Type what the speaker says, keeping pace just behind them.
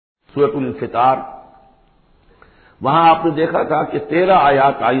سورۃ الانفطار، وہاں آپ نے دیکھا تھا کہ 13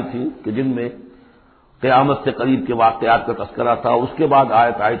 آیات آئی تھی کہ جن میں قیامت سے قریب کے واقعات کا تذکرہ تھا. اس کے بعد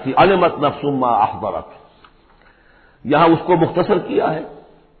آیت آئی تھی علمت نفس ما احضرت. یہاں اس کو مختصر کیا ہے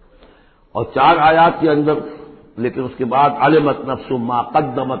اور 4 آیات کے اندر، لیکن اس کے بعد علمت نفس ما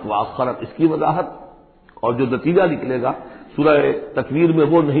قدمت واخرت، اس کی وضاحت. اور جو نتیجہ نکلے گا سورہ تکویر میں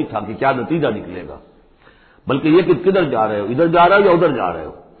وہ نہیں تھا کہ کیا نتیجہ نکلے گا، بلکہ یہ کہ کدھر جا رہے ہو، ادھر جا رہے ہو یا ادھر جا رہے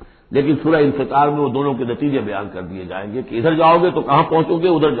ہو. لیکن سورہ انفطار میں وہ دونوں کے نتیجے بیان کر دیے جائیں گے کہ ادھر جاؤ گے تو کہاں پہنچو گے،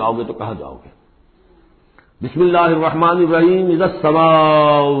 ادھر جاؤ گے تو کہاں جاؤ گے. بسم اللہ الرحمن الرحیم. اذا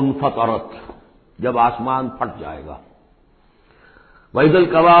السماء انفطرت، جب آسمان پھٹ جائے گا. وَإِذَا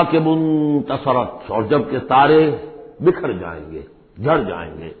الْكَوَاكِبُ انتَثَرَتْ، اور جب کہ تارے بکھر جائیں گے، جھڑ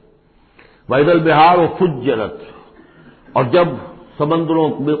جائیں گے. وَإِذَا الْبِحَارُ فُجِّرَتْ، اور جب سمندروں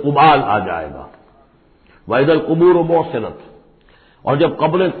میں ابال آ جائے گا. وَإِذَا الْقُبُورُ بُعْثِرَتْ، اور جب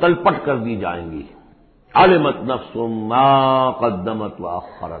قبریں تلپٹ کر دی جائیں گی. عَلِمَتْ نَفْسٌ مَّا قَدَّمَتْ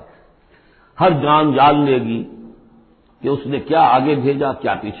وَأَخَّرَتْ، ہر جان جان لے گی کہ اس نے کیا آگے بھیجا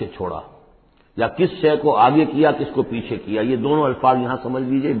کیا پیچھے چھوڑا، یا کس شے کو آگے کیا کس کو پیچھے کیا. یہ دونوں الفاظ یہاں سمجھ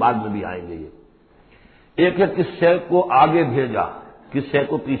لیجیے، بعد میں بھی آئیں گے. یہ ایک ہے کس شے کو آگے بھیجا کس شے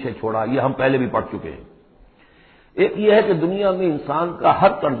کو پیچھے چھوڑا، یہ ہم پہلے بھی پڑھ چکے ہیں. ایک یہ ہے کہ دنیا میں انسان کا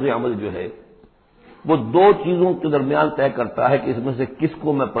ہر طرز عمل جو ہے وہ 2 چیزوں کے درمیان طے کرتا ہے کہ اس میں سے کس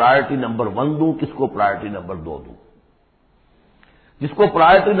کو میں پرائرٹی نمبر 1 دوں، کس کو پرائرٹی نمبر 2 دوں. جس کو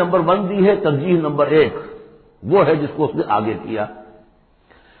پرائرٹی نمبر 1 دی ہے، ترجیح نمبر 1، وہ ہے جس کو اس نے آگے کیا.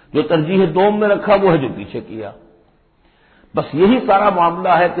 جو ترجیح 2 میں رکھا وہ ہے جو پیچھے کیا. بس یہی سارا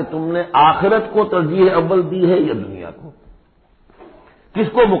معاملہ ہے کہ تم نے آخرت کو ترجیح اول دی ہے یا دنیا کو، کس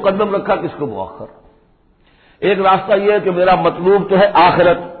کو مقدم رکھا کس کو مؤخر. ایک راستہ یہ ہے کہ میرا مطلوب تو ہے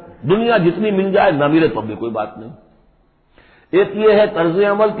آخرت، دنیا جتنی مل جائے نہ ملے تو بھی کوئی بات نہیں. ایک یہ ہے طرز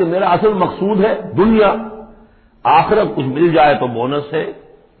عمل کہ میرا اصل مقصود ہے دنیا، آخرت کچھ مل جائے تو بونس ہے،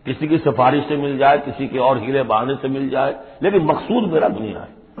 کسی کی سفارش سے مل جائے، کسی کے اور ہیلے بہانے سے مل جائے، لیکن مقصود میرا دنیا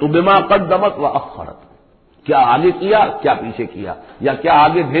ہے. تو بما قدمت واخرت، کیا آگے کیا کیا پیچھے کیا، یا کیا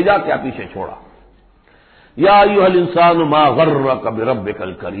آگے بھیجا کیا پیچھے چھوڑا. یا ایھا الانسان ما غرک بربک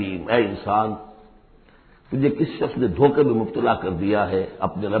الکریم، اے انسان تجھے کس شخص نے دھوکے میں مبتلا کر دیا ہے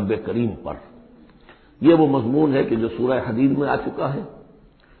اپنے رب کریم پر. یہ وہ مضمون ہے کہ جو سورہ حدید میں آ چکا ہے،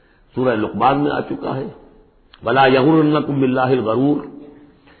 سورہ لقمان میں آ چکا ہے. ولا یغرنکم باللہ الغرور،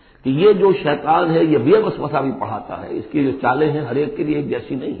 کہ یہ جو شیطان ہے یہ بے وسوسہ بھی پڑھاتا ہے. اس کی جو چالیں ہیں ہر ایک کے لیے ایک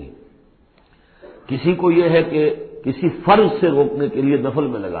جیسی نہیں ہے. کسی کو یہ ہے کہ کسی فرض سے روکنے کے لیے نفل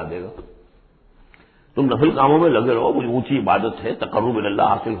میں لگا دے گا، تم نفل کاموں میں لگے رہو، مجھے اونچی عبادت ہے، تقرب اللہ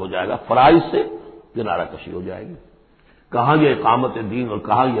حاصل ہو جائے گا. فرائض سے کنارہ کشی ہو جائے گی. کہاں یہ اقامت دین اور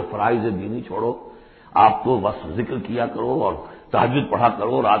کہاں یہ فرائض دینی چھوڑو، آپ تو بس ذکر کیا کرو اور تہجد پڑھا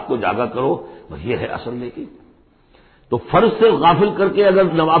کرو، رات کو جاگا کرو، بس یہ ہے اصل. لیکن تو فرض سے غافل کر کے اگر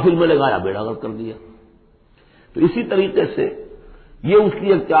نوافل میں لگایا بیڑا غرق کر دیا. تو اسی طریقے سے یہ اس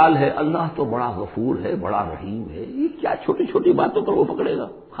کی ایک چال ہے. اللہ تو بڑا غفور ہے، بڑا رحیم ہے، یہ کیا چھوٹی چھوٹی باتوں پر وہ پکڑے گا،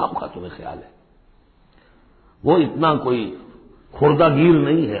 خام خواہ تمہیں خیال ہے. وہ اتنا کوئی خوردہ گیر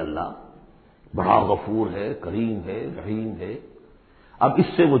نہیں ہے. اللہ بڑا غفور ہے، کریم ہے، رحیم ہے. اب اس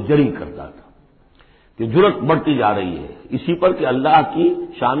سے وہ جری کرتا تھا کہ جرت بڑھتی جا رہی ہے اسی پر کہ اللہ کی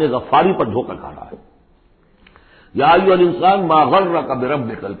شان غفاری پر دھوکہ کھا رہا ہے. یا ایھا الانسان ما غرک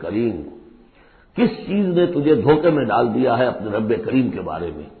بربک الکریم، کس چیز نے تجھے دھوکے میں ڈال دیا ہے اپنے رب کریم کے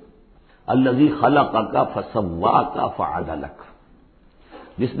بارے میں. الذی خلقک فسواک فعدلک،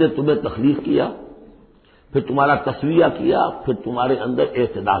 جس نے تمہیں تخلیق کیا پھر تمہارا تسویہ کیا، پھر تمہارے اندر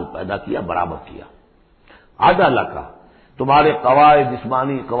اعتدال پیدا کیا، برابر کیا. عدلک، تمہارے قواعد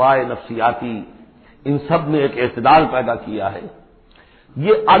جسمانی قواعد نفسیاتی ان سب میں ایک اعتدال پیدا کیا ہے.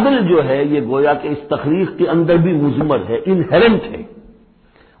 یہ عدل جو ہے یہ گویا کہ اس تخلیق کے اندر بھی مضمر ہے، انہیرنٹ ہے.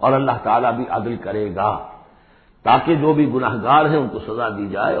 اور اللہ تعالیٰ بھی عدل کرے گا تاکہ جو بھی گناہگار ہیں ان کو سزا دی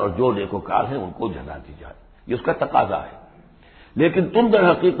جائے اور جو نیکوکار ہیں ان کو جزا دی جائے. یہ اس کا تقاضا ہے. لیکن تم در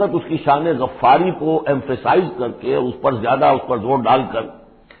حقیقت اس کی شان غفاری کو ایمفیسائز کر کے اس پر زیادہ اس پر زور ڈال کر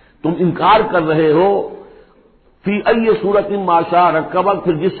تم انکار کر رہے ہو. فی ای صورت ما شاء رکبک،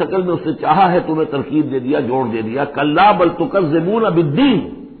 پھر جس شکل میں اس نے چاہا ہے تمہیں ترکیب دے دیا، جوڑ دے دیا. کلا بل تکذبون بالدین،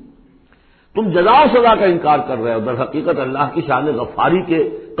 تم جزا و سزا کا انکار کر رہے ہو. در حقیقت اللہ کی شان غفاری کے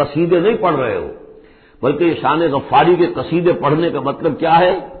قصیدے نہیں پڑھ رہے ہو، بلکہ یہ شان غفاری کے قصیدے پڑھنے کا مطلب کیا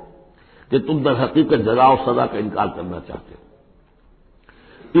ہے کہ تم در حقیقت جزا و سزا کا انکار کرنا چاہتے ہو.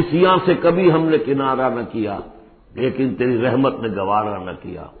 اس یہاں سے کبھی ہم نے کنارہ نہ کیا لیکن تیری رحمت نے گوارا نہ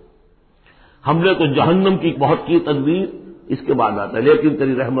کیا. ہم نے تو جہنم کی بہت کی تدبیر، اس کے بعد آتا ہے لیکن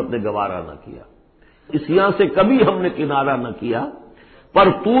تیری رحمت نے گوارا نہ کیا. اس یہاں سے کبھی ہم نے کنارہ نہ کیا پر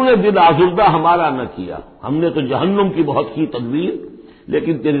تو نے دل آزردہ ہمارا نہ کیا، ہم نے تو جہنم کی بہت کی تدبیر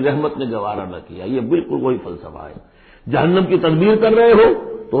لیکن تیری رحمت نے گوارا نہ کیا۔ یہ بالکل وہی فلسفہ ہے، جہنم کی تدبیر کر رہے ہو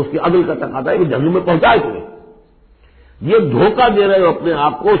تو اس کی عدل کا تقاضا ہے کہ جہنم میں پہنچائے تمہیں، یہ دھوکہ دے رہے ہو اپنے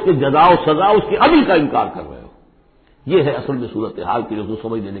آپ کو، اس کے جزا و سزا اس کی عدل کا انکار کر رہے ہو۔ یہ ہے اصل میں صورتحال کی جو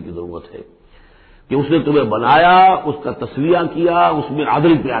سمجھ لینے کی ضرورت ہے کہ اس نے تمہیں بنایا، اس کا تسویہ کیا، اس میں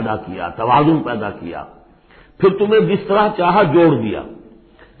عدل پیدا کیا، توازن پیدا کیا، پھر تمہیں جس طرح چاہا جوڑ دیا،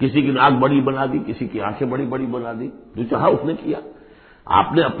 کسی کی ناک بڑی بنا دی، کسی کی آنکھیں بڑی بڑی بنا دی، جو چاہا اس نے کیا۔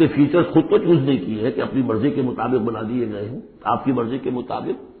 آپ نے اپنے فیچرز خود تو چوز نہیں کیے ہیں کہ اپنی مرضی کے مطابق بنا دیے گئے ہیں، آپ کی مرضی کے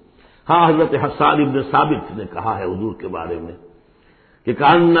مطابق۔ ہاں، حضرت حسان ابن ثابت نے کہا ہے حضور کے بارے میں کہ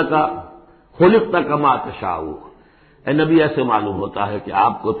کأنک خلقت کما تشاء، اے نبی ایسے معلوم ہوتا ہے کہ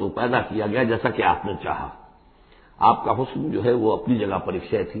آپ کو تو پیدا کیا گیا جیسا کہ آپ نے چاہا۔ آپ کا حسن جو ہے وہ اپنی جگہ پر ایک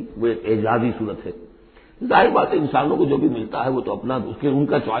شے تھی، وہ ایک اعجازی صورت ہے۔ ظاہر بات ہے انسانوں کو جو بھی ملتا ہے وہ تو اپنا ان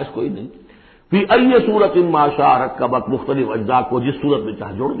کا چوائس کوئی نہیں۔ فی ای صورت ما شاء رکبک، مختلف اجزاء کو جس صورت میں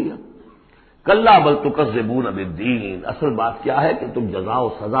چاہ جوڑ دیا۔ کلا بل تکذبون بالدین، اصل بات کیا ہے کہ تم جزا و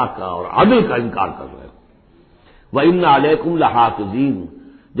سزا کا اور عدل کا انکار کر رہے ہو۔ وَإِنَّ عَلَيْكُمْ لَحَافِظِينَ،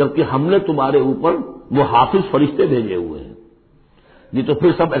 جبکہ ہم نے تمہارے اوپر وہ حافظ فرشتے بھیجے ہوئے ہیں۔ یہ تو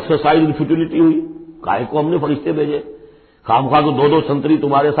پھر سب ایکسرسائز ان فیوٹیلٹی ہوئی، کائے کو ہم نے فرشتے بھیجے، خواہ تو دو سنتری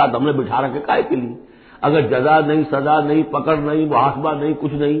تمہارے ساتھ ہم نے بٹھا رکھے کائے کے لیے؟ اگر جزا نہیں، سزا نہیں، پکڑ نہیں، محاسبہ نہیں،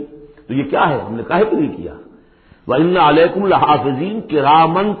 کچھ نہیں تو یہ کیا ہے؟ ہم نے کاہے کے لیے کیا؟ وَإِنَّ عَلَيْكُمْ لَحَافِظِينَ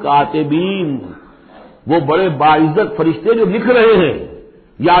كِرَامًا كَاتِبِينَ، وہ بڑے باعزت فرشتے جو لکھ رہے ہیں،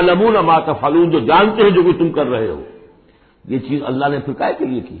 يَعْلَمُونَ مَا تَفْعَلُونَ، جو جانتے ہیں جو کہ تم کر رہے ہو۔ یہ چیز اللہ نے پھر کاہے کے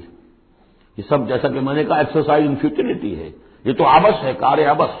لیے کی؟ یہ سب جیسا کہ میں نے کہا ایکسرسائز ان فیوٹیلٹی ہے، یہ تو عبث ہے، کار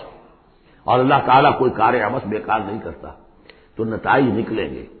عبث، اور اللہ تعالیٰ کوئی کار عبث بیکار نہیں کرتا۔ تو نتائج نکلیں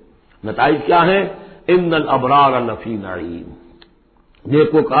گے۔ نتائج کیا ہیں؟ ان الابرار لفی نعیم،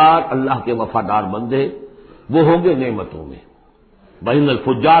 نیکوکار اللہ کے وفادار بندے وہ ہوں گے نعمتوں میں، وان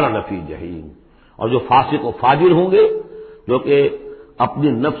الفجار لفی جحیم، اور جو فاسق و فاجر ہوں گے، جو کہ اپنی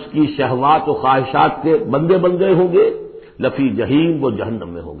نفس کی شہوات و خواہشات کے بندے ہوں گے، لفی جحیم، وہ جہنم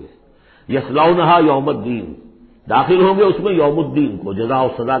میں ہوں گے۔ یصلونھا یوم الدین، داخل ہوں گے اس میں یوم الدین کو، جزا و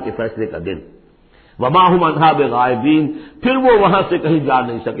سزا کے فیصلے کا دن۔ وما هم عنھا بغائبین، پھر وہ وہاں سے کہیں جا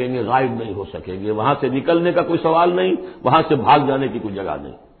نہیں سکیں گے، غائب نہیں ہو سکیں گے، وہاں سے نکلنے کا کوئی سوال نہیں، وہاں سے بھاگ جانے کی کوئی جگہ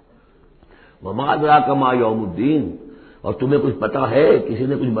نہیں۔ وما ادراک ما یوم الدین، اور تمہیں کچھ پتا ہے، کسی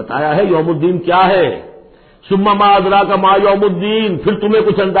نے کچھ بتایا ہے یوم الدین کیا ہے؟ ثم ما ادراک ما یوم الدین، پھر تمہیں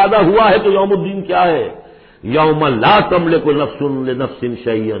کچھ اندازہ ہوا ہے کہ یوم الدین کیا ہے؟ یوم لا تملک نفس لنفس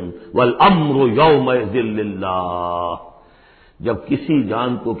شیئا والامر یومئذ للہ، جب کسی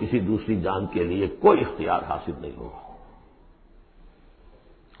جان کو کسی دوسری جان کے لیے کوئی اختیار حاصل نہیں ہوگا،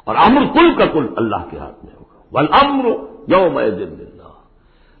 اور امر کل کا کل اللہ کے ہاتھ میں ہوگا۔ والامر یومئذ للہ،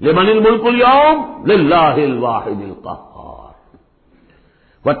 لمن الملک اليوم للہ الواحد القہار۔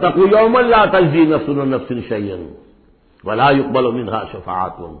 واتقوا یوما لا تجزی نفس عن نفس شیئا ولا يقبل منها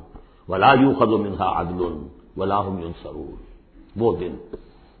شفاعۃ ولا یؤخذ منها عدل ولا هم ينصرون۔ وہ دن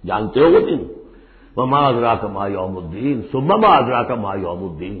جانتے ہو، وہ دن وما ادراک ما یوم الدین ثم ما ادراک ما یوم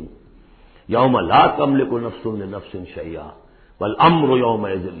الدین یوم لا تملک نفس لنفس شیئا والامر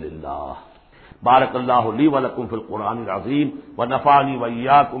یومئذ للہ۔ بارک اللہ لی ولکم فی القرآن العظیم ونفعنی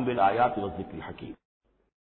وإیاکم بالآیات والذکر الحکیم۔